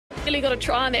Really got to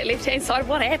try on that left-hand side.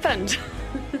 What happened?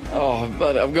 Oh,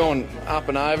 but I've gone up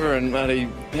and over and bloody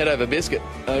head over biscuit.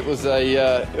 It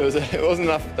wasn't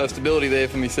enough stability there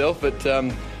for myself, but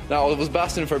no, I was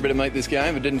busting for a bit of meat this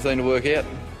game. It didn't seem to work out.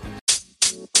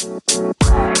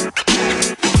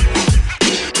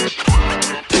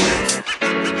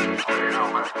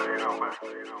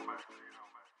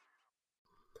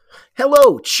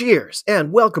 Hello, cheers,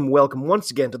 and welcome once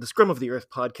again to the Scrum of the Earth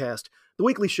podcast, the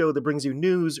weekly show that brings you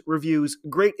news, reviews,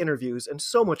 great interviews, and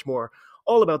so much more,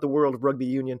 all about the world of rugby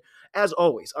union. As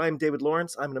always, I'm David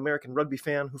Lawrence. I'm an American rugby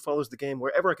fan who follows the game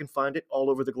wherever I can find it all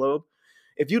over the globe.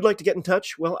 If you'd like to get in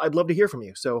touch, well, I'd love to hear from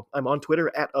you. So I'm on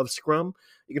Twitter @ofscrum.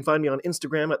 You can find me on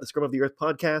Instagram @the Scrum of the Earth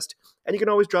podcast, and you can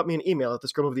always drop me an email at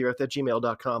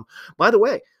thescrumoftheearth@gmail.com. By the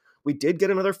way, we did get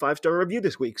another 5-star review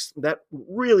this week. That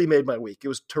really made my week. It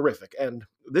was terrific. And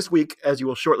this week, as you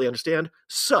will shortly understand,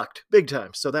 sucked big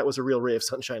time. So that was a real ray of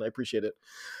sunshine. I appreciate it.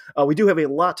 We do have a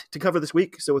lot to cover this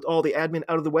week. So with all the admin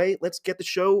out of the way, let's get the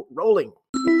show rolling.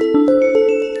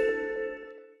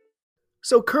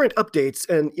 So current updates,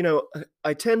 and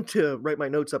I tend to write my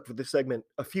notes up for this segment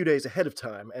a few days ahead of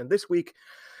time. And this week,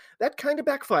 that kind of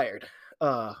backfired.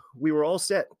 We were all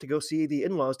set to go see the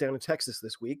in-laws down in Texas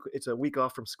this week. It's a week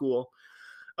off from school.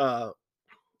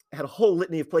 Had a whole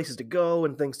litany of places to go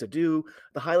and things to do.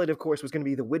 The highlight, of course, was going to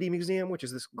be the Whitty Museum, which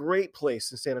is this great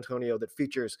place in San Antonio that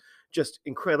features just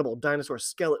incredible dinosaur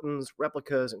skeletons,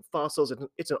 replicas, and fossils.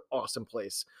 It's an awesome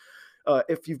place.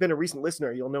 If you've been a recent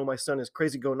listener, you'll know my son is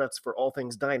crazy go nuts for all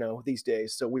things dino these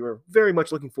days. So we were very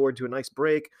much looking forward to a nice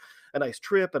break, a nice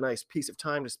trip, a nice piece of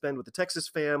time to spend with the Texas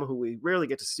fam, who we rarely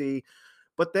get to see.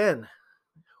 But then,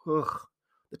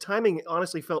 the timing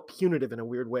honestly felt punitive in a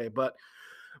weird way. But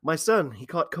my son, he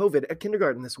caught COVID at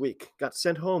kindergarten this week, got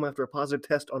sent home after a positive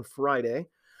test on Friday.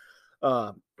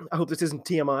 I hope this isn't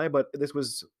TMI, but this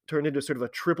was turned into sort of a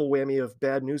triple whammy of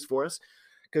bad news for us,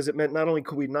 because it meant not only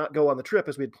could we not go on the trip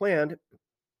as we had planned,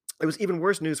 it was even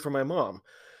worse news for my mom.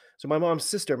 So my mom's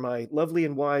sister, my lovely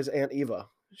and wise Aunt Eva,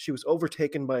 she was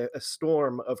overtaken by a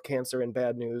storm of cancer and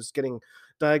bad news, getting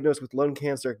diagnosed with lung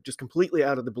cancer just completely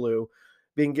out of the blue,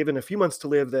 being given a few months to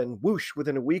live, then whoosh,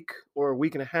 within a week or a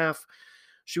week and a half,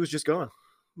 she was just gone.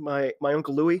 My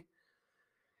Uncle Louis,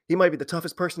 he might be the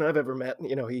toughest person I've ever met.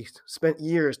 He spent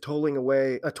years toiling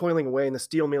away in the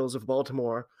steel mills of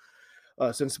Baltimore,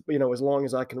 since as long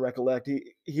as I can recollect. He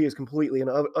is completely and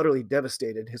utterly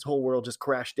devastated. His whole world just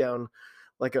crashed down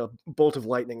like a bolt of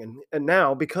lightning. And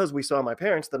now, because we saw my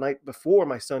parents the night before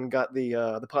my son got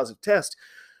the positive test,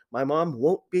 my mom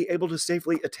won't be able to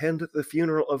safely attend the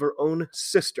funeral of her own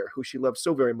sister, who she loves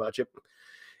so very much. It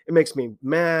makes me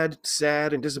mad,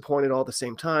 sad, and disappointed all at the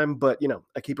same time. But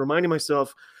I keep reminding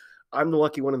myself I'm the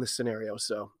lucky one in this scenario.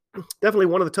 So definitely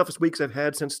one of the toughest weeks I've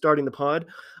had since starting the pod.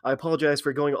 I apologize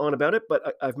for going on about it,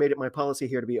 but I've made it my policy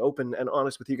here to be open and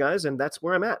honest with you guys, and that's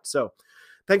where I'm at. So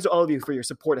thanks to all of you for your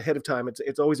support ahead of time.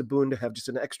 It's always a boon to have just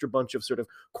an extra bunch of sort of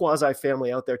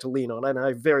quasi-family out there to lean on, and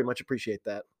I very much appreciate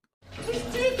that.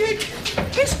 It's too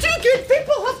good!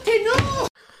 People have to know!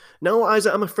 No,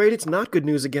 Isa, I'm afraid it's not good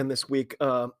news again this week.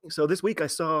 So this week I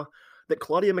saw that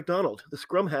Claudia MacDonald, the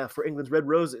scrum half for England's Red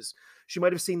Roses, she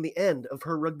might have seen the end of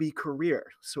her rugby career.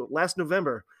 So last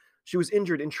November, she was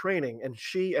injured in training, and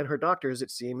she and her doctors,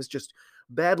 it seems, just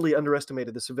badly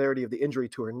underestimated the severity of the injury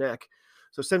to her neck.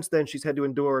 So since then, she's had to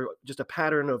endure just a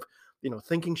pattern of,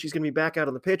 thinking she's going to be back out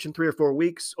on the pitch in 3 or 4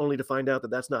 weeks, only to find out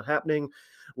that that's not happening.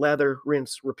 Lather,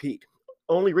 rinse, repeat.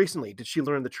 Only recently did she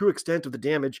learn the true extent of the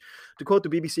damage. To quote the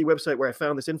BBC website where I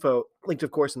found this info, linked,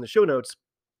 of course, in the show notes,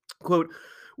 quote,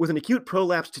 "With an acute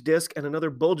prolapsed disc and another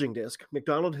bulging disc,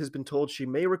 MacDonald has been told she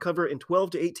may recover in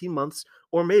 12 to 18 months,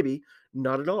 or maybe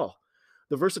not at all.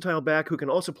 The versatile back, who can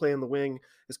also play in the wing,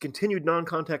 has continued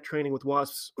non-contact training with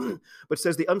Wasps, but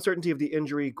says the uncertainty of the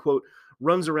injury, quote,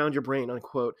 runs around your brain,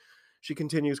 unquote. She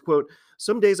continues, quote,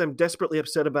 "Some days I'm desperately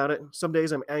upset about it. Some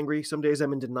days I'm angry. Some days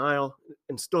I'm in denial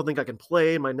and still think I can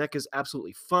play. My neck is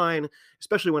absolutely fine,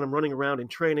 especially when I'm running around in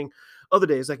training. Other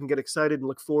days I can get excited and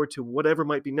look forward to whatever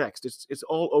might be next. It's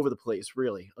all over the place,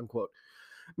 really," unquote.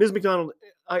 Ms. MacDonald,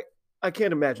 I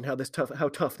can't imagine how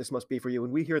tough this must be for you.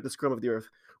 And we here at the Scrum of the Earth,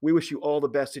 we wish you all the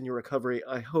best in your recovery.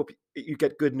 I hope you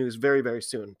get good news very, very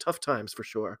soon. Tough times for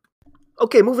sure.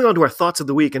 Okay, moving on to our thoughts of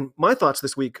the week, and my thoughts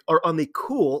this week are on the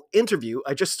cool interview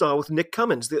I just saw with Nick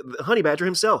Cummins, the Honey Badger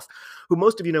himself, who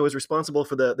most of you know is responsible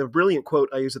for the brilliant quote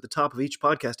I use at the top of each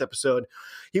podcast episode.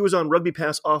 He was on Rugby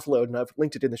Pass Offload, and I've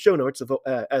linked it in the show notes,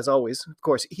 as always. Of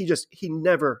course, he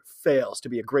never fails to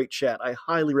be a great chat. I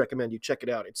highly recommend you check it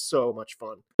out. It's so much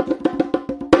fun.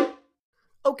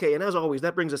 Okay, and as always,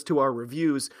 that brings us to our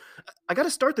reviews. I got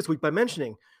to start this week by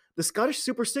mentioning The Scottish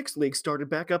Super Six League started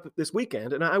back up this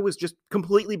weekend, and I was just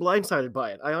completely blindsided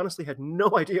by it. I honestly had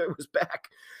no idea it was back.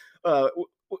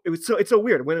 It's so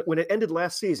weird. When it ended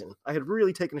last season, I had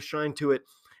really taken a shine to it,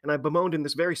 and I bemoaned in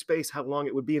this very space how long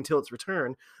it would be until its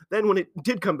return. Then when it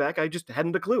did come back, I just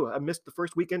hadn't a clue. I missed the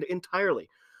first weekend entirely.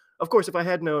 Of course, if I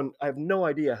had known, I have no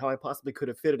idea how I possibly could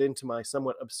have fit it into my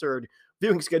somewhat absurd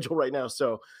viewing schedule right now.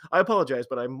 So I apologize,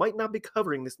 but I might not be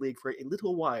covering this league for a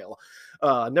little while.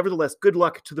 Nevertheless, good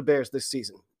luck to the Bears this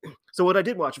season. So what I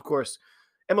did watch, of course,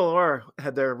 MLR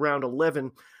had their round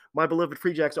 11. My beloved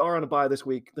Free Jacks are on a bye this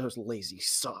week. Those lazy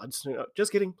sods.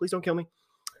 Just kidding. Please don't kill me.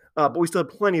 But we still have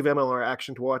plenty of MLR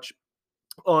action to watch.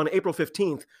 On April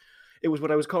 15th, it was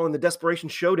what I was calling the Desperation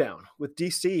Showdown with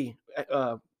DC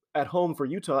at home for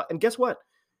Utah. And guess what?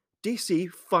 DC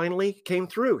finally came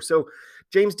through. So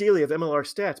James Dealey of MLR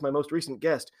Stats, my most recent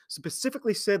guest,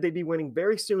 specifically said they'd be winning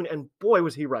very soon, and boy,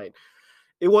 was he right.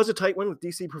 It was a tight one, with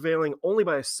DC prevailing only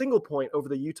by a single point over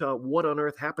the Utah What on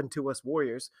Earth Happened to Us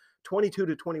Warriors,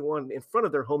 22-21 in front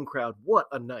of their home crowd. What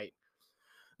a night.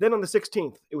 Then on the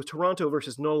 16th, it was Toronto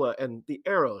versus NOLA, and the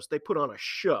Arrows, they put on a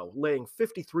show, laying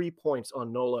 53 points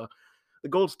on NOLA. The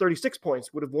Gold's 36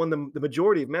 points would have won them the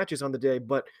majority of matches on the day,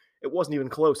 but it wasn't even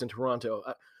close in Toronto.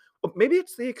 Maybe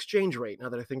it's the exchange rate, now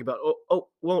that I think about it.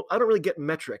 Well, I don't really get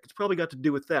metric. It's probably got to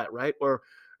do with that, right? Or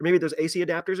maybe there's AC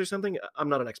adapters or something. I'm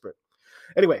not an expert.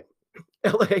 Anyway,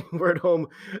 LA were at home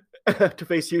to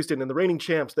face Houston, and the reigning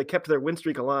champs, they kept their win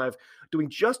streak alive, doing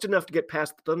just enough to get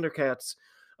past the Thundercats,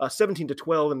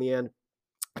 17-12 in the end.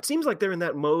 It seems like they're in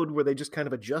that mode where they just kind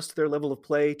of adjust their level of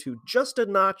play to just a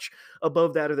notch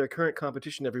above that of their current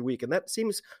competition every week, and that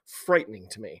seems frightening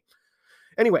to me.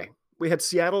 Anyway, we had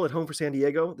Seattle at home for San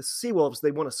Diego. The Seawolves,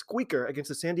 they won a squeaker against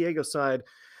the San Diego side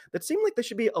that seemed like they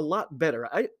should be a lot better.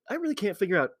 I really can't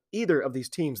figure out either of these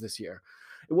teams this year.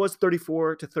 It was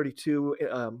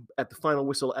 34-32 at the final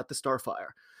whistle at the Starfire.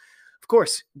 Of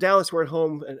course, Dallas were at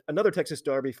home, another Texas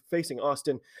derby facing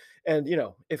Austin. And,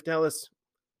 if Dallas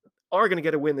are going to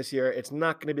get a win this year, it's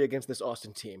not going to be against this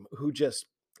Austin team who just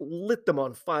lit them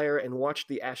on fire and watched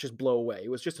the ashes blow away.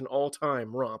 It was just an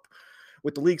all-time romp,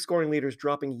 with the league scoring leaders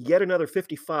dropping yet another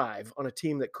 55 on a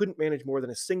team that couldn't manage more than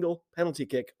a single penalty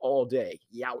kick all day.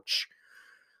 Youch.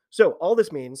 So all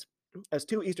this means, as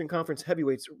two Eastern Conference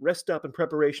heavyweights rest up in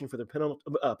preparation for the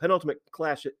penultimate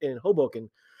clash in Hoboken,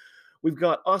 we've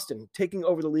got Austin taking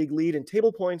over the league lead in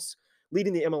table points,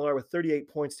 leading the MLR with 38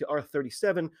 points to our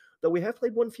 37, though we have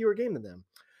played one fewer game than them.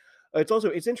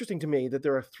 It's interesting to me that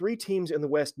there are three teams in the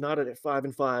West knotted at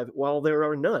 5-5, while there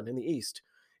are none in the East.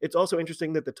 It's also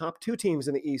interesting that the top two teams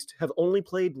in the East have only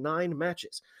played 9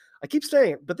 matches. I keep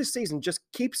saying it, but this season just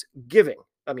keeps giving.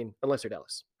 I mean, unless you're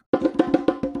Dallas.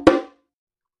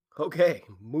 Okay,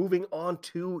 moving on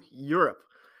to Europe.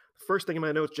 The first thing in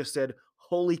my notes just said,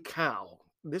 holy cow.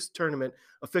 This tournament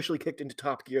officially kicked into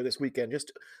top gear this weekend.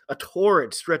 Just a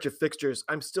torrid stretch of fixtures.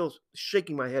 I'm still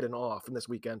shaking my head in awe from this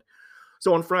weekend.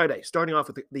 So on Friday, starting off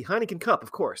with the Heineken Cup,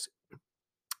 of course.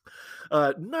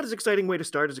 Not as exciting way to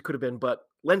start as it could have been, but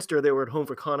Leinster, they were at home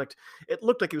for Connacht. It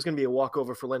looked like it was going to be a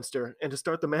walkover for Leinster. And to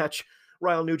start the match,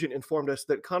 Ryle Nugent informed us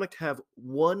that Connacht have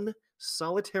one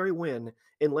solitary win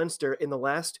in Leinster in the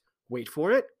last, wait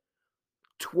for it,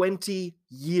 20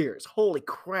 years. Holy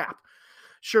crap.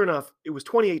 Sure enough, it was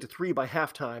 28-3 by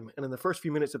halftime, and in the first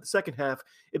few minutes of the second half,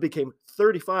 it became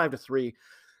 35-3.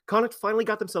 Connacht finally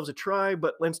got themselves a try,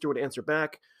 but Leinster would answer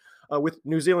back, with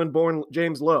New Zealand-born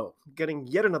James Lowe getting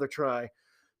yet another try.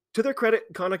 To their credit,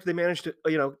 Connacht, they managed to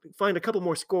find a couple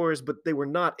more scores, but they were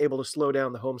not able to slow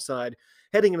down the home side.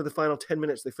 Heading into the final 10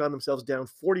 minutes, they found themselves down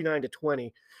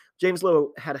 49-20. James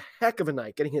Lowe had a heck of a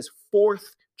night, getting his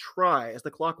 4th try as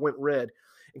the clock went red,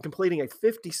 and completing a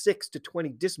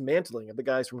 56-20 dismantling of the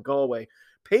guys from Galway.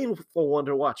 Painful one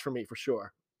to watch for me, for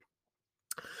sure.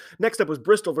 Next up was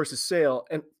Bristol versus Sale,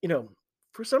 and,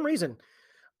 for some reason,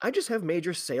 I just have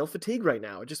major Sale fatigue right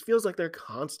now. It just feels like they're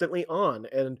constantly on,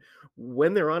 and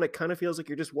when they're on, it kind of feels like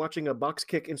you're just watching a box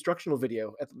kick instructional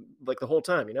video the whole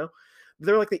time,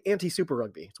 They're like the anti-Super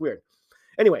Rugby. It's weird.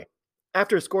 Anyway,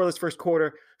 after a scoreless first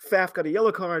quarter, Faf got a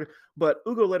yellow card, but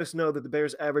Ugo let us know that the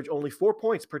Bears average only 4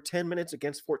 points per 10 minutes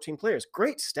against 14 players.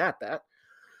 Great stat, that.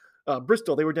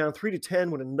 Bristol, they were down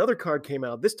 3-10 when another card came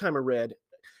out, this time a red,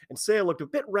 and Sale looked a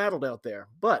bit rattled out there,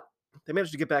 but they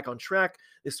managed to get back on track.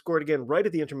 They scored again right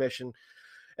at the intermission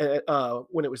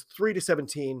when it was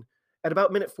 3-17. At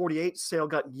about minute 48, Sale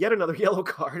got yet another yellow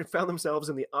card and found themselves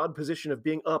in the odd position of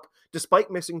being up despite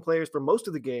missing players for most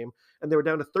of the game, and they were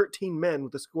down to 13 men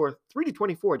with the score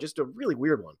 3-24, just a really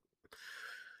weird one.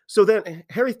 So then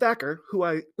Harry Thacker, who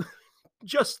I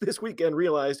just this weekend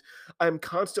realized I'm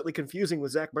constantly confusing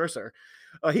with Zach Mercer.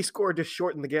 He scored to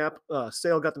shorten the gap.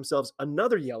 Sale got themselves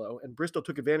another yellow, and Bristol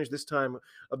took advantage this time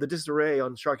of the disarray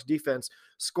on Sharks defense,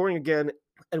 scoring again.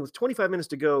 And with 25 minutes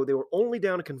to go, they were only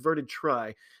down a converted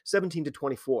try,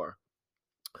 17-24.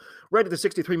 Right at the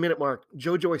 63-minute mark,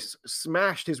 Joe Joyce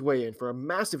smashed his way in for a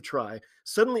massive try.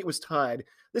 Suddenly it was tied.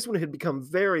 This one had become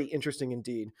very interesting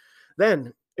indeed.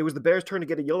 Then it was the Bears' turn to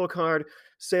get a yellow card.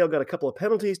 Sale got a couple of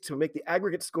penalties to make the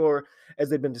aggregate score, as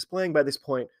they'd been displaying by this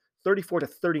point,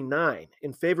 34-39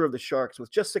 in favor of the Sharks with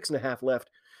just 6.5 left.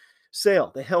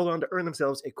 Sale, they held on to earn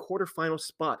themselves a quarterfinal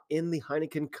spot in the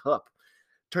Heineken Cup.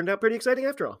 Turned out pretty exciting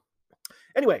after all.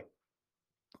 Anyway,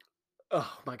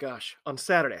 oh my gosh, on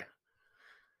Saturday,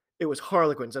 it was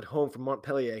Harlequins at home from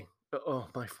Montpellier. Oh,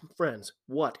 my friends,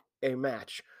 what a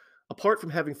match. Apart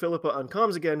from having Philippa on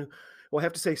comms again, who I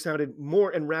have to say sounded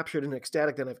more enraptured and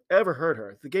ecstatic than I've ever heard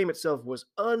her, the game itself was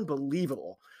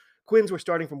unbelievable. Quins were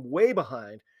starting from way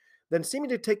behind, then seeming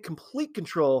to take complete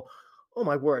control. Oh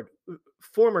my word.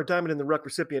 Former Diamond in the Ruck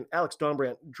recipient Alex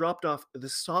Dombrandt dropped off the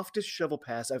softest shovel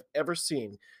pass I've ever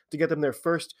seen to get them their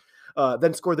first,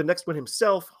 then scored the next one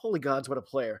himself. Holy gods, what a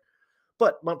player.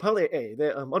 But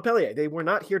Montpellier, they were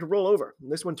not here to roll over.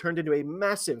 This one turned into a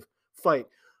massive fight.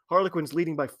 Harlequins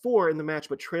leading by 4 in the match,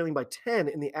 but trailing by 10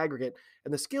 in the aggregate,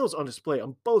 and the skills on display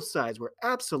on both sides were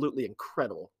absolutely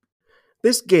incredible.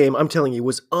 This game, I'm telling you,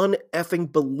 was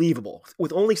un-effing believable.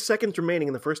 With only seconds remaining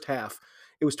in the first half,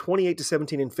 it was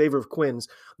 28-17 in favor of Quins,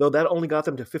 though that only got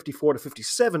them to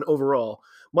 54-57 overall.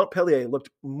 Montpellier looked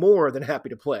more than happy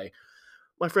to play.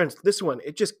 My friends, this one,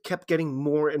 it just kept getting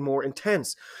more and more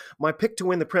intense. My pick to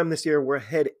win the Prem this year were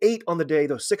ahead 8 on the day,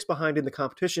 though 6 behind in the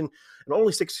competition, and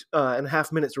only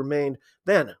 6.5 minutes remained.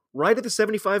 Then, right at the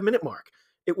 75-minute mark,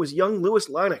 it was young Lewis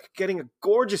Leineck getting a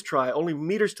gorgeous try, only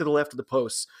meters to the left of the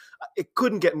posts. It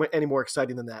couldn't get any more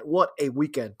exciting than that. What a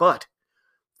weekend. But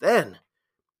then,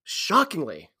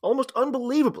 shockingly, almost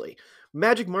unbelievably,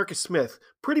 Magic Marcus Smith,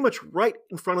 pretty much right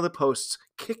in front of the posts,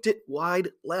 kicked it wide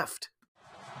left.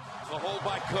 The hold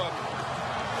by Cook,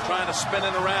 trying to spin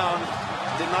it around.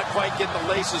 Did not quite get the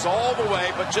laces all the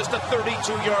way, but just a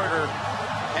 32-yarder.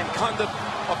 And Condon,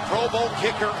 a Pro Bowl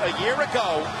kicker a year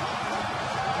ago.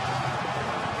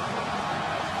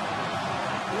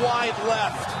 Wide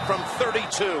left from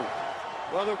 32.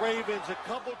 Well, the Ravens, a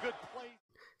couple good plays.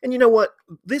 And you know what?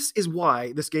 This is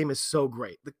why this game is so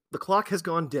great. The clock has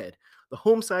gone dead. The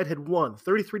home side had won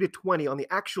 33-20 on the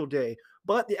actual day,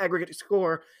 but the aggregate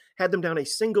score had them down a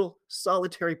single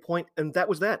solitary point, and that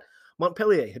was that.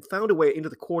 Montpellier had found a way into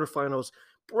the quarterfinals.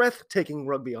 Breathtaking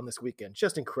rugby on this weekend.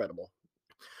 Just incredible.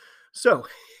 So,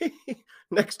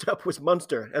 next up was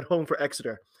Munster at home for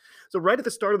Exeter. So right at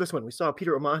the start of this one, we saw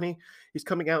Peter O'Mahony. He's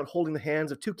coming out holding the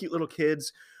hands of 2 cute little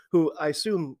kids who I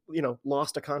assume,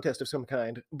 lost a contest of some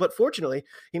kind. But fortunately,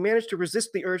 he managed to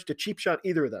resist the urge to cheap shot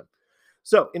either of them.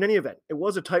 So, in any event, it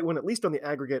was a tight one, at least on the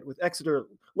aggregate, with Exeter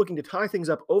looking to tie things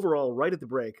up overall right at the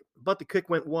break. But the kick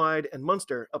went wide, and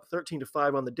Munster, up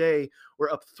 13-5 on the day,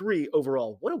 were up 3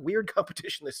 overall. What a weird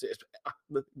competition this is.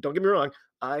 Don't get me wrong,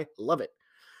 I love it.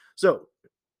 So,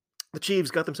 the Chiefs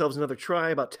got themselves another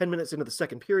try about 10 minutes into the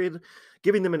second period,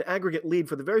 giving them an aggregate lead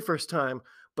for the very first time.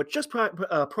 But just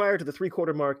prior to the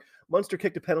three-quarter mark, Munster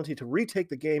kicked a penalty to retake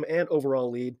the game and overall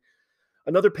lead.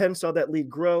 Another pen saw that lead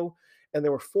grow, and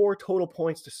there were 4 total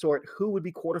points to sort who would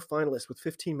be quarterfinalists with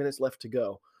 15 minutes left to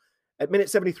go. At minute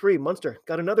 73, Munster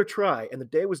got another try, and the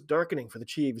day was darkening for the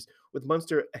Chiefs, with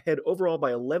Munster ahead overall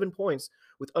by 11 points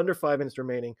with under 5 minutes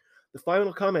remaining. The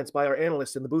final comments by our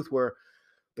analysts in the booth were,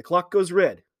 "The clock goes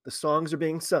red, the songs are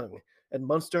being sung, and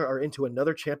Munster are into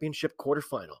another championship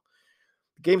quarterfinal."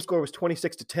 The game score was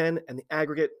 26-10, and the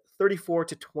aggregate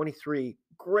 34-23.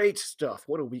 Great stuff.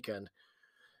 What a weekend.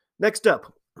 Next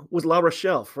up was La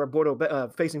Rochelle for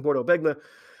facing Bordeaux-Bègles.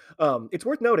 It's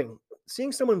worth noting,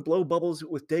 seeing someone blow bubbles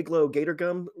with Dayglow Gator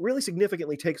Gum really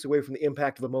significantly takes away from the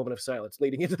impact of a moment of silence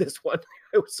leading into this one.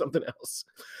 It was something else.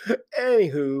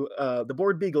 Anywho, the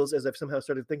Board Beagles, as I've somehow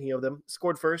started thinking of them,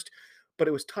 scored first, but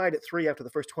it was tied at 3 after the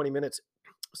first 20 minutes.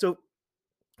 So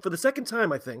for the second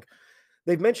time, I think,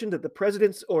 they've mentioned that the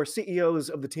presidents or CEOs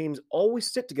of the teams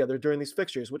always sit together during these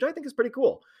fixtures, which I think is pretty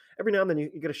cool. Every now and then you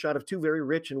get a shot of 2 very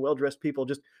rich and well-dressed people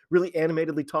just really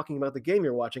animatedly talking about the game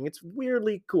you're watching. It's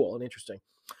weirdly cool and interesting.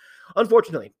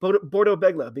 Unfortunately,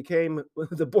 Bordeaux-Bègles became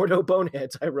the Bordeaux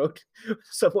Boneheads, I wrote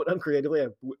somewhat uncreatively. I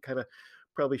kind of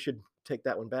probably should take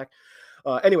that one back.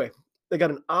 Anyway, they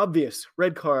got an obvious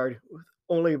red card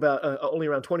only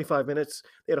around 25 minutes.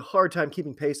 They had a hard time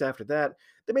keeping pace after that.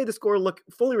 They made the score look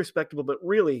fully respectable, but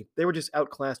really, they were just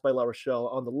outclassed by La Rochelle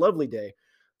on the lovely day,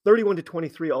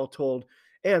 31-23 all told.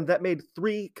 And that made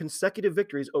 3 consecutive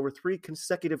victories over 3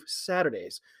 consecutive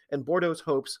Saturdays, and Bordeaux's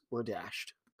hopes were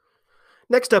dashed.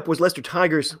 Next up was Leicester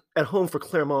Tigers at home for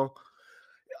Clermont.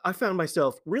 I found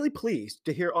myself really pleased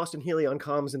to hear Austin Healy on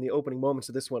comms in the opening moments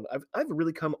of this one. I've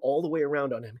really come all the way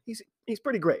around on him. He's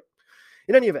pretty great.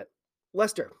 In any event,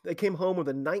 Leicester, they came home with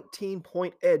a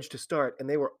 19-point edge to start, and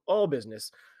they were all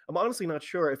business. I'm honestly not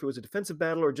sure if it was a defensive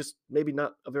battle or just maybe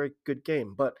not a very good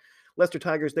game, but Leicester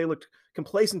Tigers, they looked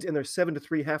complacent in their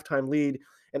 7-3 halftime lead,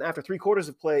 and after 3 quarters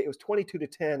of play, it was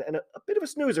 22-10, and a bit of a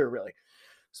snoozer, really.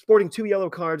 Sporting 2 yellow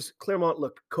cards, Clermont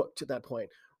looked cooked at that point.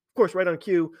 Of course, right on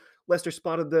cue, Leicester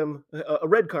spotted them a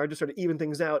red card to sort of even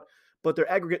things out, but their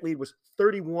aggregate lead was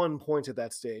 31 points at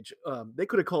that stage. They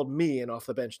could have called me in off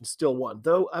the bench and still won,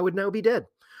 though I would now be dead.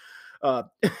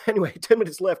 Anyway, 10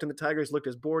 minutes left, and the Tigers looked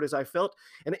as bored as I felt,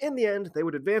 and in the end, they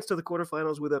would advance to the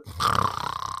quarterfinals with a...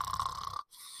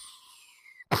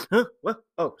 Huh? What?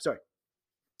 Oh, sorry.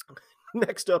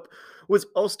 Next up was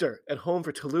Ulster at home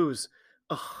for Toulouse.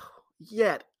 Oh,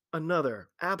 yet another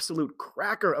absolute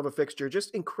cracker of a fixture.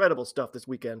 Just incredible stuff this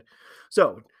weekend.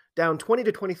 So, down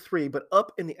 20-23, but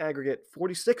up in the aggregate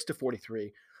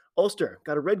 46-43. Ulster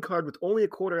got a red card with only a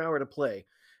quarter hour to play,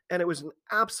 and it was an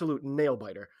absolute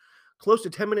nail-biter. Close to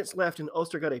 10 minutes left, and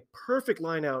Ulster got a perfect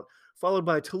line out, followed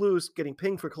by Toulouse getting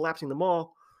pinged for collapsing the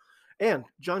maul. And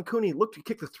John Cooney looked to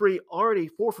kick the 3, already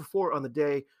 4 for 4 on the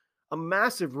day. A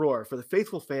massive roar for the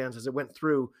faithful fans as it went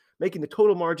through, making the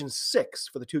total margin 6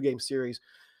 for the 2-game series.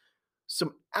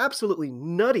 Some absolutely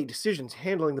nutty decisions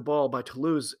handling the ball by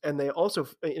Toulouse, and they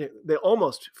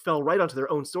almost fell right onto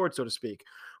their own sword, so to speak.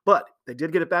 But they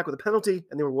did get it back with a penalty,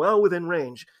 and they were well within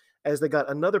range as they got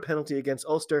another penalty against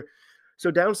Ulster. So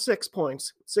down 6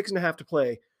 points, 6.5 to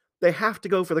play. They have to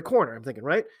go for the corner, I'm thinking,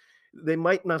 right? They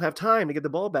might not have time to get the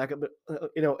ball back, but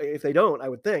if they don't, I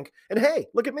would think. And hey,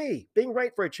 look at me, being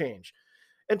right for a change.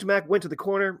 Ntomac went to the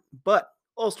corner, but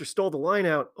Ulster stole the line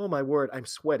out. Oh my word, I'm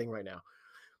sweating right now.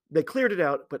 They cleared it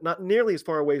out, but not nearly as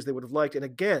far away as they would have liked. And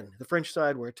again, the French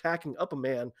side were attacking up a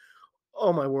man.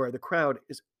 Oh my word, the crowd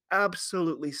is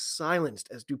absolutely silenced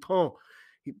as Dupont,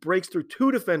 he breaks through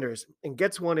 2 defenders and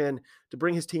gets one in to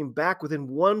bring his team back within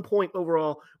 1 point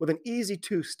overall with an easy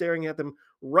 2 staring at them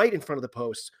right in front of the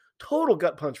posts. Total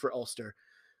gut punch for Ulster.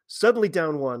 Suddenly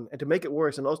down 1, and to make it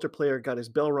worse, an Ulster player got his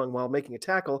bell rung while making a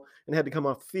tackle and had to come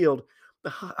off the field.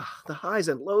 The highs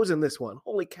and lows in this one.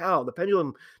 Holy cow, the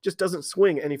pendulum just doesn't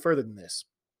swing any further than this.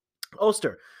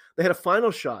 Ulster, they had a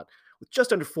final shot with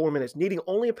just under 4 minutes, needing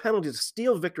only a penalty to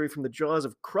steal victory from the jaws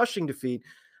of crushing defeat.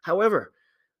 However,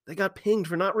 they got pinged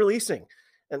for not releasing,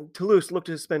 and Toulouse looked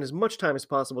to spend as much time as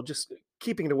possible just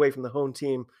keeping it away from the home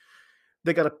team.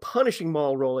 They got a punishing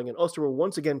maul rolling, and Ulster were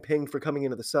once again pinged for coming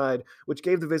into the side, which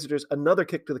gave the visitors another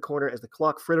kick to the corner as the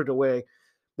clock frittered away.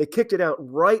 They kicked it out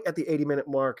right at the 80-minute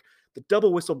mark. The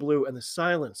double whistle blew, and the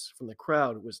silence from the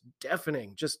crowd was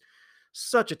deafening. Just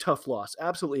such a tough loss.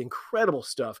 Absolutely incredible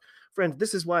stuff. Friends,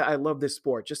 this is why I love this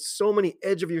sport. Just so many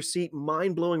edge-of-your-seat,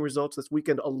 mind-blowing results this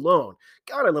weekend alone.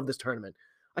 God, I love this tournament.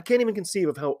 I can't even conceive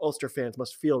of how Ulster fans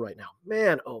must feel right now.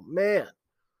 Man, oh man.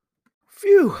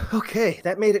 Phew. Okay,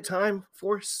 that made it time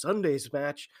for Sunday's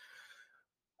match.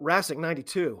 Racing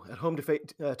 92 at home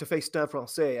to face Stade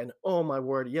Francais, and oh my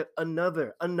word, yet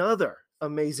another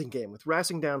amazing game with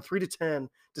Racing down 3-10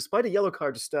 despite a yellow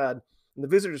card to Stade, and the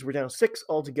visitors were down 6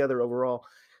 altogether overall.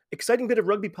 Exciting bit of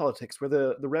rugby politics where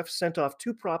the refs sent off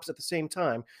 2 props at the same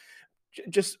time.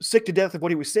 Just sick to death of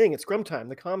what he was saying at scrum time.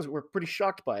 The comms were pretty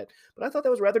shocked by it, but I thought that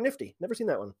was rather nifty. Never seen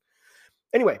that one.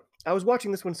 Anyway, I was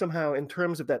watching this one somehow in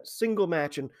terms of that single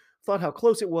match and thought how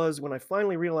close it was when I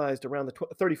finally realized around the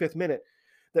 35th minute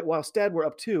that while Stade were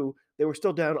up 2, they were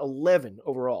still down 11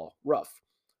 overall. Rough.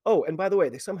 Oh, and by the way,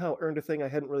 they somehow earned a thing I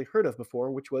hadn't really heard of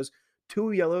before, which was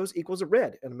 2 yellows equals a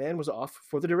red, and a man was off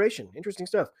for the duration. Interesting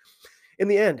stuff. In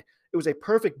the end, it was a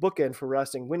perfect bookend for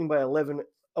Racing, winning by 11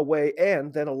 away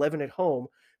and then 11 at home,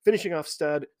 finishing off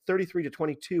Stade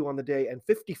 33-22 on the day and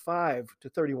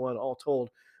 55-31 all told.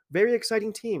 Very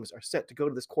exciting teams are set to go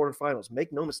to this quarterfinals.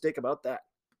 Make no mistake about that.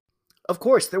 Of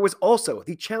course, there was also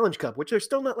the Challenge Cup, which they're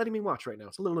still not letting me watch right now.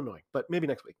 It's a little annoying, but maybe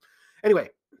next week. Anyway,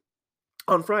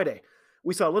 on Friday,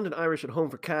 we saw London Irish at home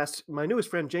for Cast. My newest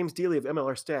friend, James Dealey of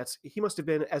MLR Stats, he must have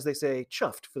been, as they say,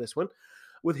 chuffed for this one,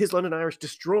 with his London Irish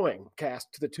destroying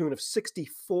Cast to the tune of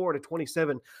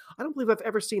 64-27. I don't believe I've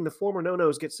ever seen the former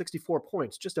no-nos get 64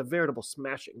 points. Just a veritable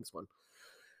smashing, this one.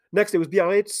 Next, it was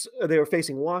Biarritz. They were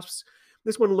facing Wasps.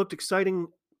 This one looked exciting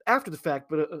after the fact,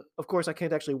 but of course I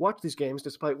can't actually watch these games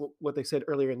despite what they said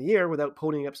earlier in the year without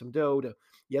ponying up some dough to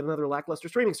yet another lackluster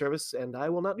streaming service, and I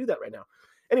will not do that right now.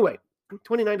 Anyway,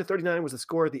 29-39 was the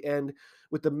score at the end,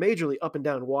 with the majorly up and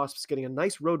down Wasps getting a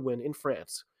nice road win in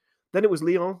France. Then it was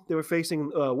Lyon. They were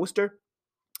facing Worcester.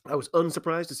 I was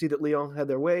unsurprised to see that Lyon had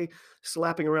their way,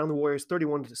 slapping around the Warriors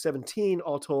 31-17,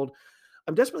 all told.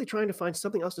 I'm desperately trying to find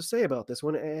something else to say about this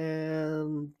one,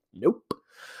 and nope.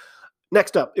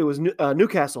 Next up, it was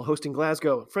Newcastle hosting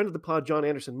Glasgow. Friend of the pod, John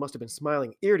Anderson, must have been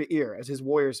smiling ear to ear as his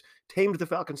Warriors tamed the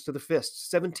Falcons to the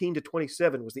fist.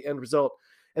 17-27 was the end result.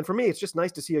 And for me, it's just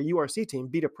nice to see a URC team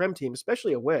beat a Prem team,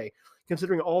 especially away,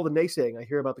 considering all the naysaying I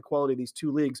hear about the quality of these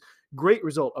two leagues. Great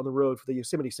result on the road for the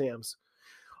Yosemite Sams.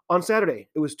 On Saturday,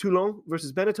 it was Toulon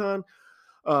versus Benetton,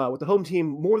 with the home team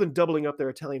more than doubling up their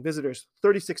Italian visitors.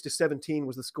 36-17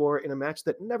 was the score in a match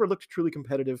that never looked truly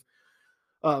competitive.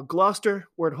 Gloucester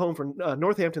were at home for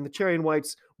Northampton. The Cherry and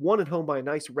Whites won at home by a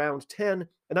nice round 10.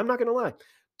 And I'm not going to lie,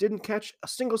 didn't catch a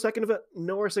single second of it,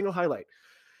 nor a single highlight.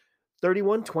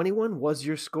 31-21 was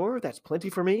your score. That's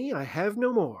plenty for me. I have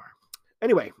no more.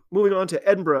 Anyway, moving on to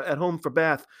Edinburgh at home for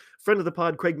Bath. Friend of the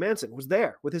pod, Craig Manson, was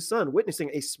there with his son, witnessing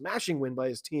a smashing win by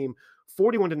his team,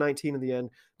 41-19 in the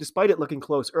end, despite it looking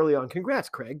close early on. Congrats,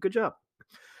 Craig. Good job.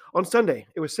 On Sunday,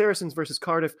 it was Saracens versus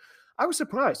Cardiff. I was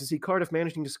surprised to see Cardiff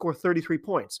managing to score 33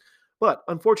 points. But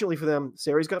unfortunately for them,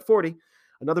 Sarries got 40.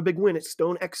 Another big win at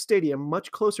Stone X Stadium.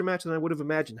 Much closer match than I would have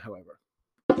imagined, however.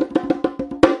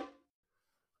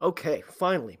 Okay,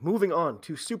 finally, moving on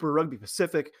to Super Rugby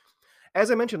Pacific. As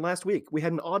I mentioned last week, we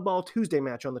had an oddball Tuesday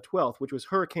match on the 12th, which was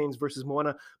Hurricanes versus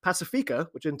Moana Pacifica,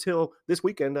 which until this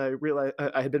weekend I realized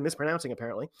I had been mispronouncing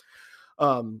apparently.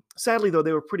 Sadly, though,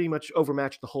 they were pretty much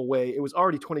overmatched the whole way. It was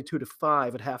already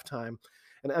 22-5 at halftime.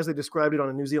 And as they described it on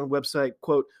a New Zealand website,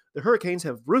 quote, the Hurricanes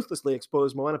have ruthlessly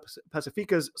exposed Moana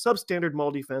Pacifica's substandard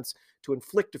maul defense to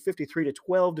inflict a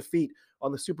 53-12 defeat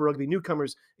on the Super Rugby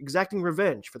newcomers, exacting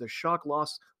revenge for their shock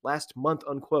loss last month,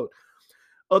 unquote.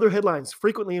 Other headlines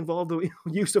frequently involve the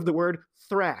use of the word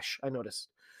thrash, I noticed.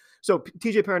 So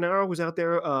TJ Paranaro was out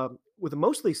there with a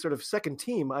mostly sort of second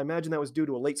team. I imagine that was due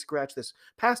to a late scratch this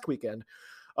past weekend.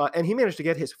 And he managed to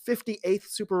get his 58th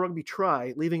Super Rugby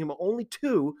try, leaving him only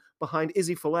 2 behind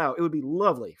Izzy Folau. It would be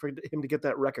lovely for him to get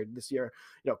that record this year.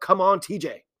 Come on,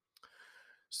 TJ.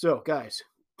 So, guys,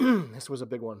 this was a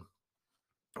big one.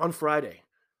 On Friday,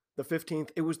 the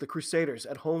 15th, it was the Crusaders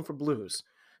at home for Blues.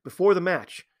 Before the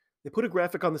match, they put a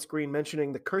graphic on the screen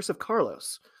mentioning the curse of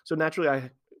Carlos. So naturally,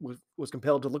 I was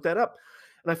compelled to look that up.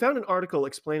 And I found an article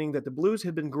explaining that the Blues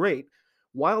had been great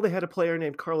while they had a player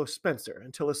named Carlos Spencer,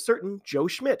 until a certain Joe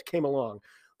Schmidt came along.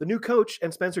 The new coach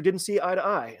and Spencer didn't see eye to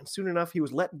eye, and soon enough he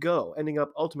was let go, ending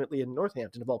up ultimately in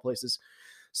Northampton, of all places.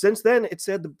 Since then, it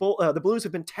said the Blues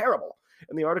have been terrible,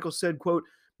 and the article said, quote,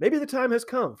 maybe the time has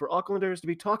come for Aucklanders to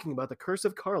be talking about the curse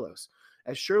of Carlos,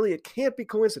 as surely it can't be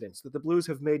coincidence that the Blues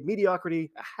have made mediocrity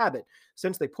a habit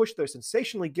since they pushed their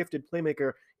sensationally gifted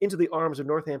playmaker into the arms of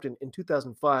Northampton in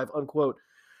 2005, unquote.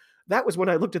 That was when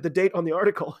I looked at the date on the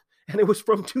article, and it was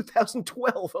from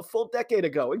 2012, a full decade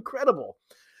ago. Incredible.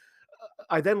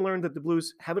 I then learned that the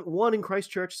Blues haven't won in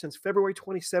Christchurch since February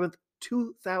 27th,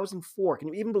 2004. Can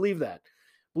you even believe that?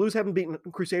 Blues haven't beaten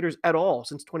Crusaders at all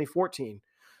since 2014.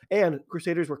 And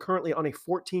Crusaders were currently on a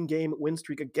 14-game win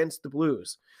streak against the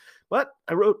Blues. But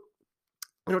I wrote,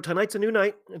 tonight's a new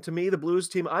night, and to me, the Blues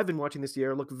team I've been watching this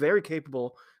year look very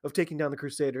capable of taking down the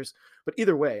Crusaders. But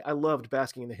either way, I loved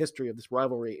basking in the history of this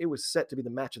rivalry. It was set to be the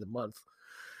match of the month.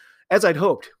 As I'd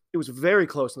hoped, it was very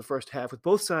close in the first half, with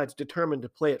both sides determined to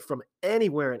play it from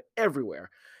anywhere and everywhere.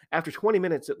 After 20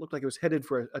 minutes, it looked like it was headed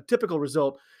for a typical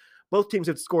result. Both teams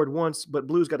had scored once, but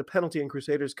Blues got a penalty and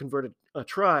Crusaders converted a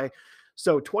try.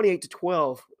 So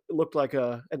 28-12 looked like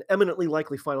an eminently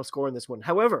likely final score in this one.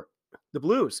 However, the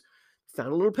Blues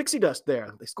found a little pixie dust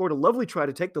there. They scored a lovely try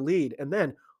to take the lead, and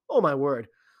then, oh my word,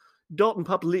 Dalton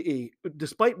Papali'i,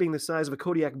 despite being the size of a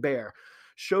Kodiak bear,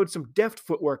 showed some deft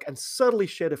footwork and subtly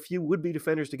shed a few would-be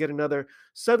defenders to get another.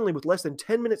 Suddenly, with less than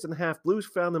 10 minutes and a half, Blues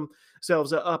found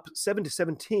themselves up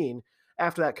 7-17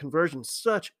 after that conversion.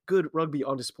 Such good rugby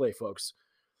on display, folks.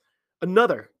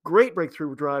 Another great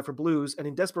breakthrough drive for Blues, and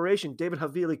in desperation, David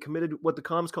Havili committed what the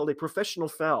comms called a professional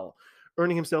foul,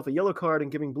 earning himself a yellow card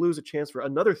and giving Blues a chance for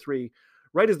another 3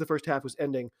 right as the first half was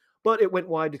ending. But it went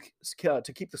wide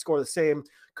to keep the score the same.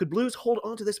 Could Blues hold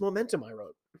on to this momentum, I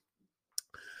wrote.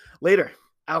 Later,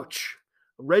 ouch.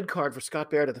 A red card for Scott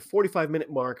Baird at the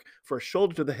 45-minute mark for a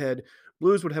shoulder to the head.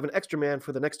 Blues would have an extra man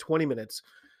for the next 20 minutes.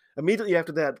 Immediately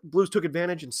after that, Blues took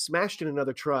advantage and smashed in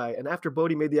another try. And after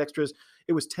Bodie made the extras,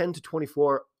 it was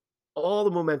 10-24. All the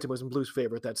momentum was in Blues'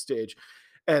 favor at that stage.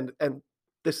 And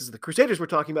This is the Crusaders we're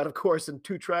talking about, of course, and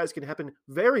 2 tries can happen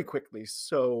very quickly.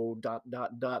 So, ...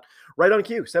 Right on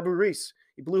cue, Sebu Reese.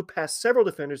 He blew past several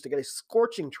defenders to get a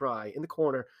scorching try in the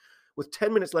corner. With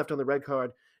 10 minutes left on the red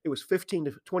card, it was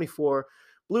 15-24.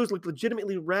 Blues looked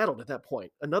legitimately rattled at that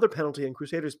point. Another penalty, and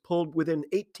Crusaders pulled within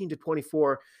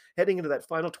 18-24, heading into that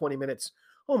final 20 minutes.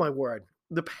 Oh my word.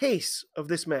 The pace of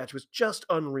this match was just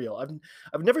unreal.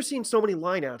 I've never seen so many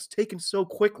lineouts taken so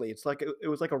quickly. It's like it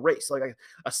was like a race, like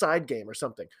a side game or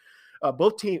something.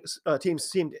 Both teams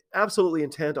seemed absolutely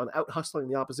intent on out-hustling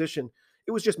the opposition.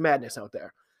 It was just madness out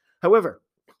there. However,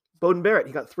 Bowden Barrett,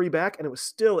 he got 3 back, and it was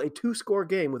still a 2-score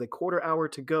game with a quarter hour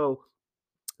to go.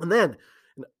 And then,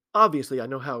 and obviously I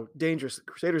know how dangerous the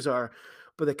Crusaders are,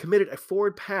 but they committed a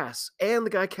forward pass, and the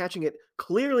guy catching it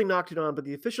clearly knocked it on, but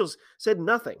the officials said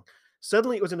nothing.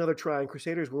 Suddenly it was another try, and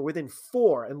Crusaders were within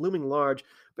 4 and looming large.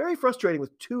 Very frustrating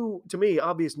with 2, to me,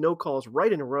 obvious no calls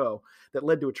right in a row that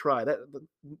led to a try.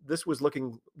 This was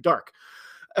looking dark.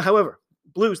 However,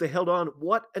 Blues, they held on.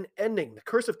 What an ending. The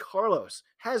curse of Carlos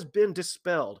has been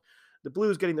dispelled. The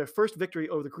Blues getting their first victory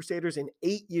over the Crusaders in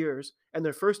 8 years and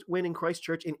their first win in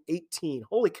Christchurch in 18.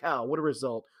 Holy cow, what a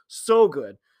result. So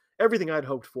good. Everything I'd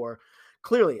hoped for.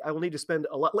 Clearly, I will need to spend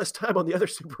a lot less time on the other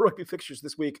Super Rugby fixtures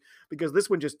this week because this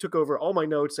one just took over all my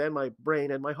notes and my brain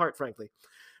and my heart, frankly.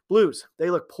 Blues, they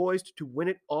look poised to win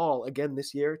it all again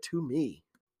this year to me.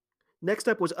 Next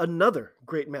up was another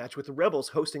great match with the Rebels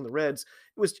hosting the Reds.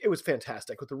 It was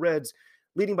fantastic, with the Reds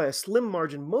leading by a slim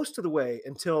margin most of the way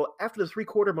until after the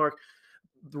 3-quarter mark,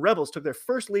 the Rebels took their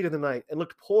first lead of the night and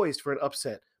looked poised for an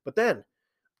upset. But then,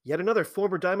 yet another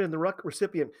former Diamond in the Ruck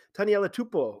recipient, Taniela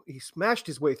Tupou, he smashed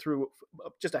his way through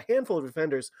just a handful of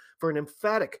defenders for an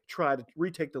emphatic try to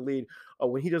retake the lead.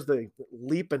 When he does the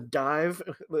leap and dive,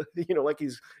 like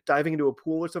he's diving into a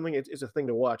pool or something, it's a thing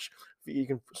to watch. You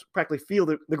can practically feel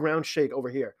the ground shake over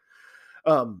here.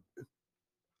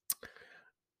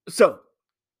 So,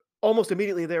 almost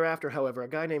immediately thereafter, however, a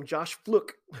guy named Josh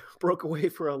Fluke broke away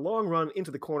for a long run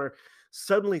into the corner,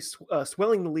 suddenly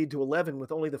swelling the lead to 11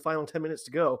 with only the final 10 minutes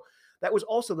to go. That was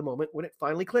also the moment when it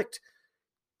finally clicked.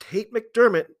 Tate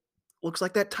McDermott looks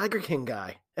like that Tiger King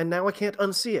guy, and now I can't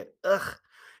unsee it. Ugh.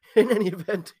 In any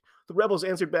event, the Rebels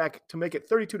answered back to make it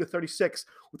 32-36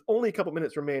 with only a couple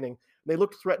minutes remaining. They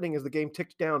looked threatening as the game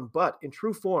ticked down, but in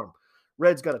true form,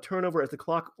 Reds got a turnover as the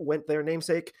clock went their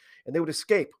namesake, and they would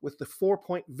escape with the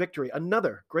 4-point victory.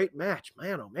 Another great match.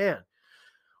 Man, oh man.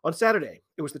 On Saturday,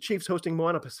 it was the Chiefs hosting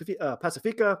Moana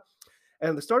Pacifica, and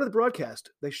at the start of the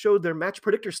broadcast, they showed their match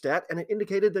predictor stat, and it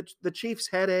indicated that the Chiefs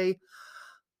had a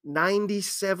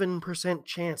 97%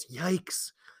 chance.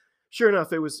 Yikes. Sure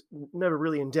enough, it was never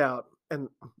really in doubt, and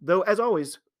though, as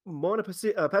always, Moana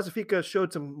Pacifica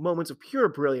showed some moments of pure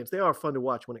brilliance. They are fun to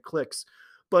watch when it clicks.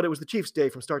 But it was the Chiefs' day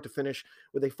from start to finish,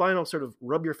 with a final sort of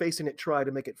rub-your-face-in-it try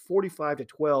to make it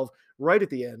 45-12 right at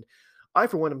the end. I,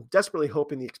 for one, am desperately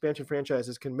hoping the expansion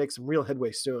franchises can make some real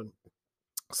headway soon.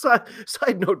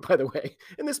 Side note, by the way,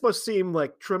 and this must seem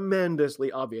like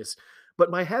tremendously obvious,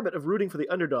 but my habit of rooting for the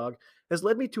underdog has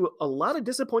led me to a lot of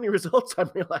disappointing results,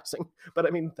 I'm realizing. But I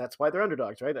mean, that's why they're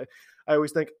underdogs, right? I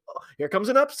always think, oh, here comes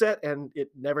an upset, and it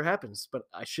never happens. But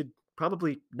I should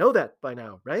probably know that by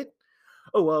now, right?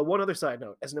 Oh, one other side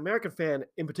note. As an American fan,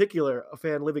 in particular, a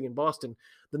fan living in Boston,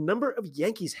 the number of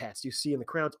Yankees hats you see in the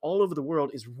crowds all over the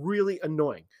world is really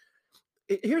annoying.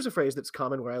 Here's a phrase that's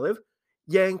common where I live.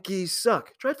 Yankees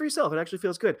suck. Try it for yourself. It actually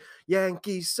feels good.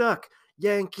 Yankees suck.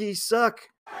 Yankees suck.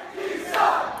 Yankees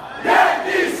suck!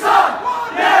 Yankees suck!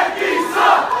 Yankees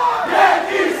suck!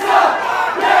 Yankees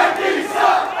suck! Yankees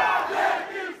suck!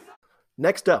 Yankees suck!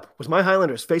 Next up was my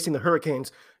Highlanders facing the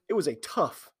Hurricanes. It was a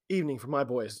tough evening for my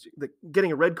boys,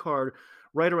 getting a red card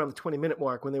right around the 20-minute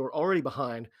mark when they were already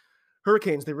behind.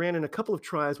 Hurricanes, they ran in a couple of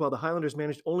tries while the Highlanders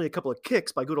managed only a couple of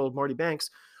kicks by good old Marty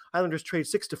Banks. Highlanders trade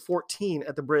 6-14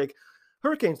 at the break.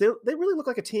 Hurricanes, they really look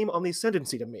like a team on the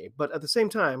ascendancy to me, but at the same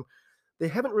time, they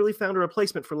haven't really found a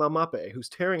replacement for Laumape, who's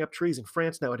tearing up trees in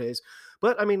France nowadays.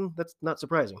 But, I mean, that's not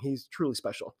surprising. He's truly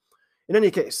special. In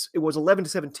any case, it was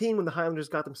 11-17 when the Highlanders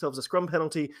got themselves a scrum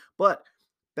penalty, but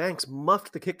Banks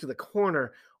muffed the kick to the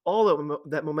corner. All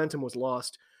that momentum was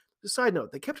lost. Side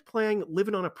note, they kept playing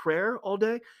Living on a Prayer all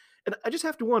day, and I just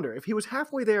have to wonder, if he was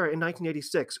halfway there in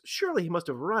 1986, surely he must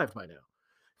have arrived by now.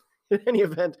 In any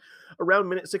event, around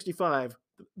minute 65,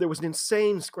 there was an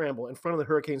insane scramble in front of the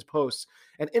Hurricanes' posts,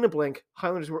 and in a blink,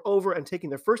 Highlanders were over and taking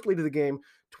their first lead of the game,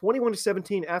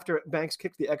 21-17 after Banks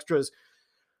kicked the extras.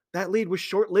 That lead was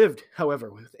short-lived,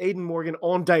 however, with Aidan Morgan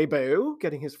on debut,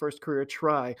 getting his first career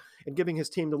try and giving his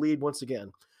team the lead once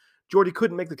again. Geordie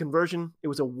couldn't make the conversion. It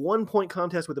was a 1-point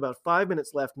contest with about 5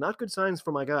 minutes left. Not good signs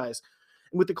for my guys.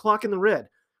 And with the clock in the red,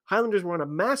 Highlanders were on a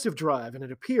massive drive, and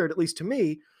it appeared, at least to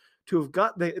me,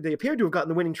 they appeared to have gotten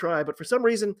the winning try, but for some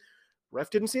reason, ref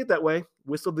didn't see it that way,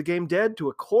 whistled the game dead to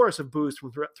a chorus of boos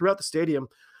from throughout the stadium.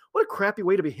 What a crappy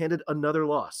way to be handed another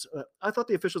loss. I thought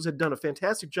the officials had done a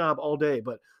fantastic job all day,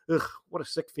 but what a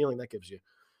sick feeling that gives you.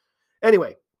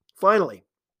 Anyway, finally,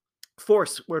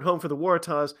 Force were at home for the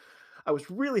Waratahs. I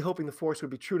was really hoping the Force would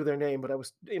be true to their name, but I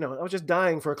was just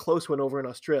dying for a close one over in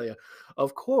Australia.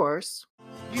 Of course,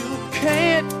 You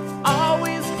can't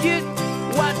always get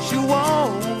what you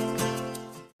want.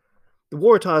 the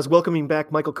Waratahs welcoming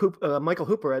back Michael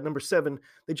Hooper at number 7.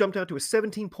 They jumped out to a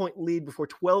 17-point lead before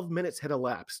 12 minutes had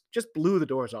elapsed. Just blew the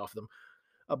doors off them.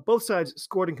 Both sides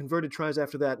scored and converted tries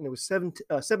after that, and it was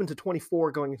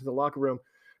 7-24 going into the locker room.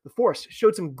 The Force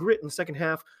showed some grit in the second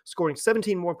half, scoring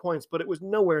 17 more points, but it was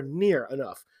nowhere near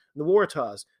enough. And the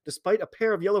Waratahs, despite a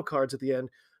pair of yellow cards at the end,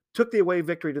 took the away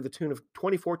victory to the tune of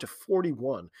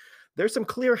 24-41. There's some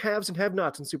clear haves and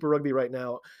have-nots in Super Rugby right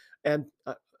now, and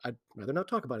I'd rather not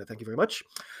talk about it. Thank you very much.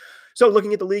 So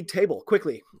looking at the league table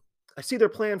quickly, I see their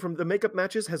plan from the makeup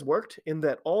matches has worked in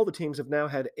that all the teams have now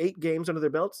had 8 games under their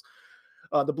belts.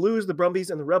 The Blues, the Brumbies,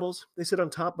 and the Rebels, they sit on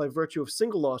top by virtue of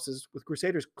single losses, with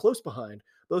Crusaders close behind.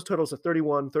 Those totals are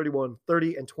 31, 31,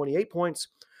 30, and 28 points,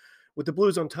 with the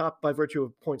Blues on top by virtue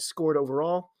of points scored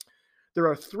overall. There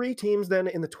are 3 teams then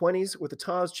in the 20s, with the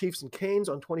Tars, Chiefs, and Canes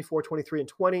on 24, 23, and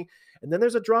 20. And then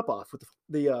there's a drop-off with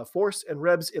the Force and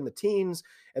Rebs in the teens,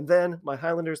 and then my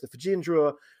Highlanders, the Fijian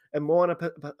Drua, and Moana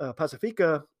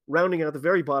Pacifica rounding out the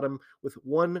very bottom with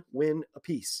 1 win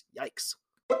apiece. Yikes.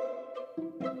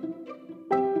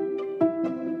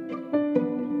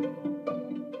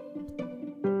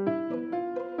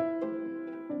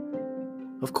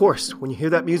 Of course, when you hear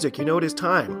that music, you know it is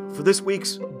time for this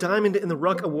week's Diamond in the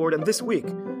Ruck Award, and this week,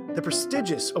 the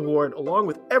prestigious award, along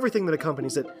with everything that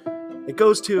accompanies it, it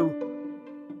goes to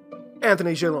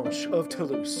Anthony Gelange of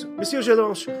Toulouse. Monsieur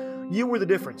Gelange, you were the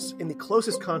difference in the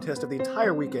closest contest of the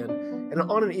entire weekend, and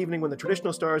on an evening when the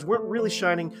traditional stars weren't really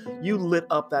shining, you lit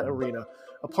up that arena.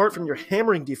 Apart from your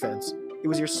hammering defense, it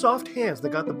was your soft hands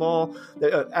that got the ball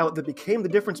out that became the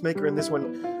difference maker in this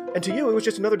one, and to you, it was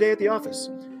just another day at the office.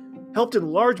 Helped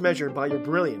in large measure by your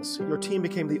brilliance, your team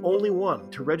became the only one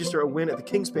to register a win at the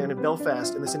Kingspan in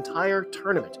Belfast in this entire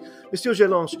tournament. Monsieur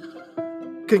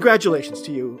Gelange, congratulations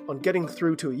to you on getting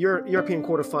through to a European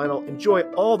quarterfinal. Enjoy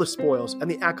all the spoils and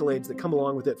the accolades that come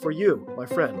along with it, for you, my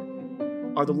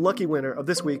friend, are the lucky winner of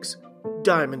this week's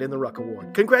Diamond in the Ruck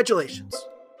Award. Congratulations!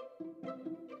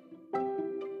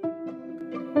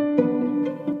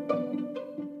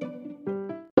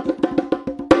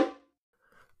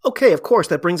 Okay, of course,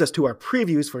 that brings us to our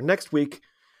previews for next week.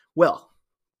 Well,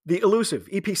 the elusive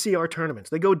EPCR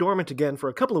tournaments, they go dormant again for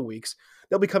a couple of weeks.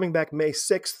 They'll be coming back May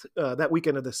 6th. That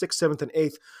weekend of the 6th, 7th, and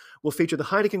 8th will feature the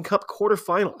Heineken Cup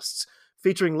quarterfinalists.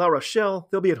 Featuring La Rochelle,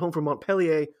 they'll be at home for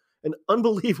Montpellier, an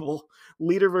unbelievable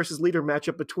leader versus leader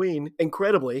matchup between,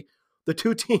 incredibly, the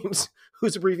 2 teams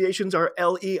whose abbreviations are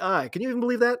LEI. Can you even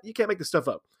believe that? You can't make this stuff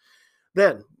up.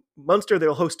 Then, Munster,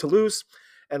 they'll host Toulouse,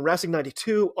 and Racing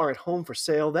 92 are at home for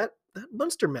Sale. That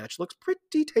Munster match looks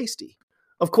pretty tasty.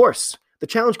 Of course, the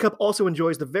Challenge Cup also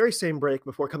enjoys the very same break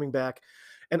before coming back.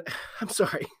 And I'm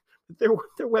sorry, their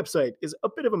website is a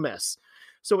bit of a mess.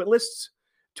 So it lists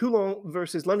Toulon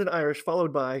versus London Irish,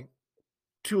 followed by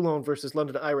Toulon versus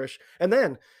London Irish. And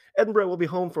then Edinburgh will be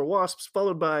home for Wasps,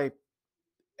 followed by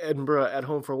Edinburgh at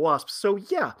home for Wasps. So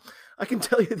yeah, I can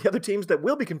tell you the other teams that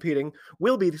will be competing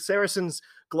will be the Saracens,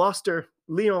 Gloucester,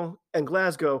 Lyon, and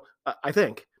Glasgow, I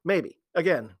think. Maybe.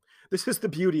 Again, this is the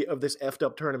beauty of this effed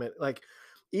up tournament. Like,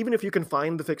 even if you can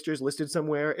find the fixtures listed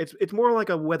somewhere, it's more like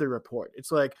a weather report.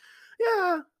 It's like,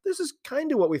 yeah, this is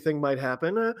kind of what we think might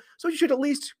happen. So you should at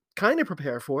least kind of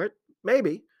prepare for it.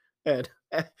 Maybe. And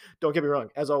don't get me wrong,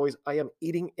 as always, I am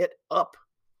eating it up.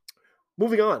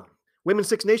 Moving on. Women's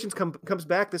Six Nations comes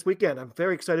back this weekend. I'm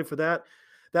very excited for that.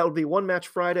 That will be 1 match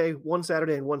Friday, 1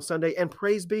 Saturday, and 1 Sunday. And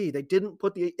praise be, they didn't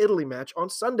put the Italy match on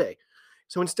Sunday.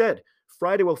 So instead,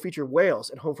 Friday will feature Wales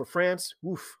at home for France.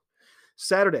 Oof.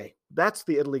 Saturday, that's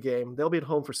the Italy game. They'll be at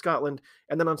home for Scotland.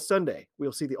 And then on Sunday,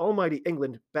 we'll see the almighty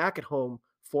England back at home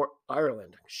for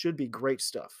Ireland. Should be great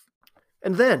stuff.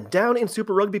 And then, down in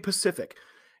Super Rugby Pacific,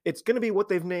 it's going to be what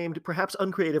they've named, perhaps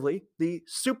uncreatively, the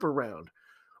Super Round,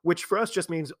 which for us just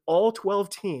means all 12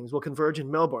 teams will converge in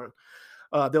Melbourne.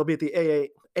 They'll be at the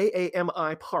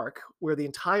AAMI Park, where the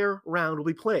entire round will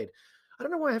be played. I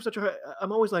don't know why I have such a...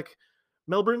 I'm always like,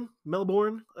 Melbourne?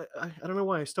 I don't know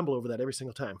why I stumble over that every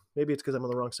single time. Maybe it's because I'm on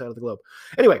the wrong side of the globe.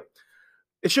 Anyway,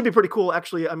 it should be pretty cool,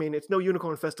 actually. I mean, it's no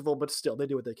unicorn festival, but still, they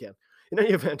do what they can. In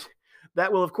any event,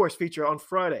 That will, of course, feature on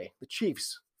Friday the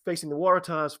Chiefs facing the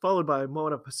Waratahs, followed by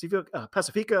Moana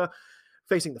Pacifica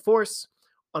facing the Force.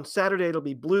 On Saturday, it'll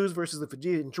be Blues versus the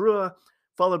Fijian Drua,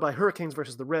 followed by Hurricanes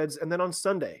versus the Reds. And then on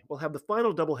Sunday, we'll have the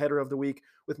final doubleheader of the week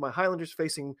with my Highlanders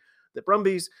facing the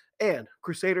Brumbies and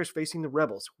Crusaders facing the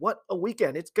Rebels. What a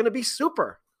weekend. It's going to be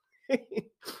super.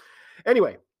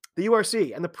 Anyway, the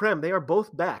URC and the Prem, they are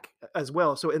both back as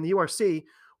well. So in the URC,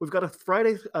 we've got a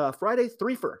Friday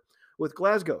threefer with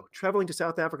Glasgow traveling to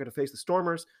South Africa to face the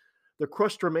Stormers. The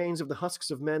crushed remains of the husks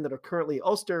of men that are currently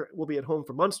Ulster will be at home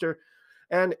for Munster.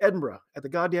 And Edinburgh at the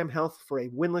Goddamn Health for a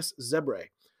winless Zebre.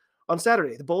 On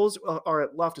Saturday, the Bulls are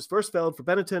at Loftus Versfeld for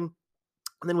Benetton.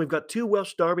 And then we've got two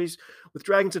Welsh derbies with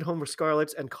Dragons at home for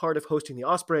Scarlets and Cardiff hosting the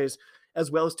Ospreys,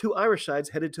 as well as two Irish sides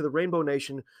headed to the Rainbow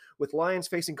Nation with Lions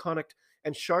facing Connacht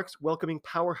and Sharks welcoming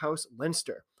powerhouse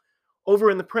Leinster.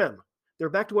 Over in the Prem, they're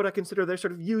back to what I consider their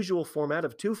sort of usual format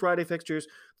of 2 Friday fixtures,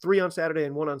 3 on Saturday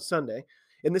and 1 on Sunday.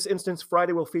 In this instance,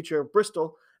 Friday will feature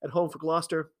Bristol at home for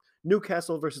Gloucester,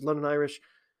 Newcastle versus London Irish.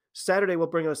 Saturday will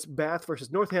bring us Bath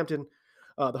versus Northampton.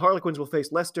 The Harlequins will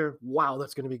face Leicester. Wow,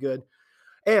 that's going to be good.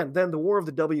 And then the War of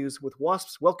the W's with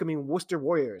Wasps welcoming Worcester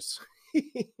Warriors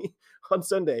on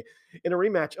Sunday in a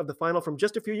rematch of the final from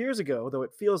just a few years ago, though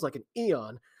it feels like an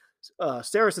eon.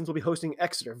 Saracens will be hosting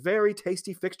Exeter. Very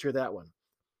tasty fixture, that one.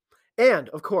 And,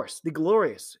 of course, the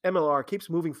glorious MLR keeps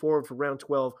moving forward for round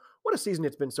 12. What a season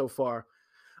it's been so far.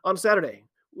 On Saturday,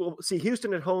 we'll see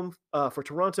Houston at home for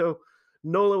Toronto.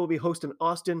 NOLA will be hosting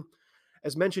Austin.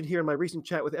 As mentioned here in my recent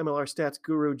chat with MLR stats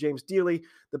guru James Dealey,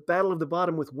 the battle of the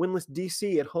bottom with winless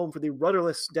DC at home for the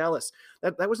rudderless Dallas.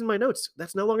 That was in my notes.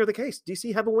 That's no longer the case.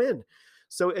 DC have a win.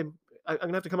 So I'm going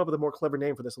to have to come up with a more clever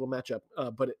name for this little matchup,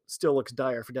 but it still looks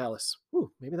dire for Dallas.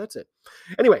 Ooh, maybe that's it.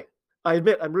 Anyway, I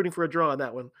admit I'm rooting for a draw on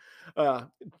that one,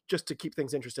 just to keep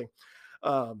things interesting.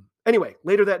 Anyway,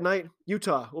 later that night,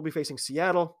 Utah will be facing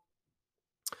Seattle.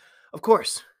 Of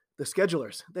course, the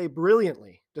schedulers, they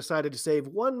brilliantly decided to save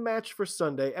one match for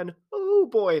Sunday, and oh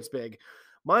boy, it's big.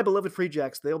 My beloved Free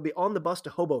Jacks, they'll be on the bus to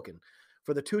Hoboken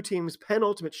for the two teams'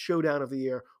 penultimate showdown of the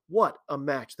year. What a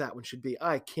match that one should be.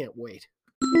 I can't wait.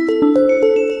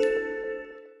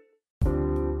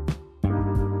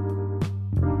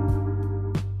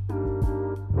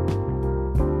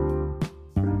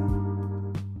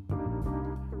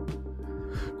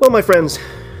 Well, my friends,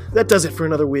 that does it for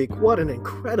another week. What an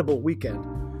incredible weekend.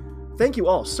 Thank you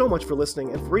all so much for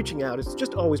listening and for reaching out. It's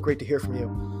just always great to hear from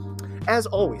you. As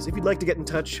always, if you'd like to get in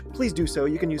touch, please do so.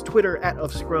 You can use Twitter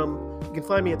 @ofscrum. You can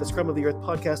find me at the Scrum of the Earth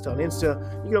podcast on Insta.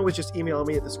 You can always just email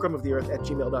me at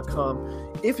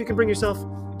thescrumoftheearth@gmail.com. If you can bring yourself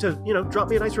to, drop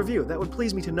me a nice review, that would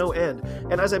please me to no end.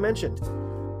 And as I mentioned,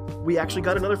 we actually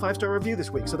got another 5-star review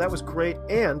this week, so that was great.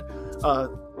 And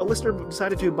a listener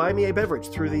decided to buy me a beverage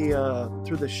through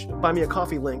the buy me a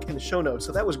coffee link in the show notes,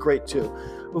 so that was great too.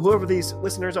 But whoever these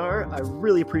listeners are, I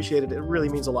really appreciate it. It really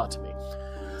means a lot to me,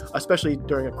 especially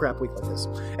during a crap week like this.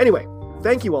 Anyway,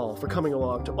 thank you all for coming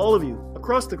along. To all of you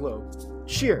across the globe,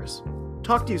 cheers.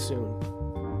 Talk to you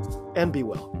soon, and be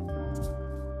well.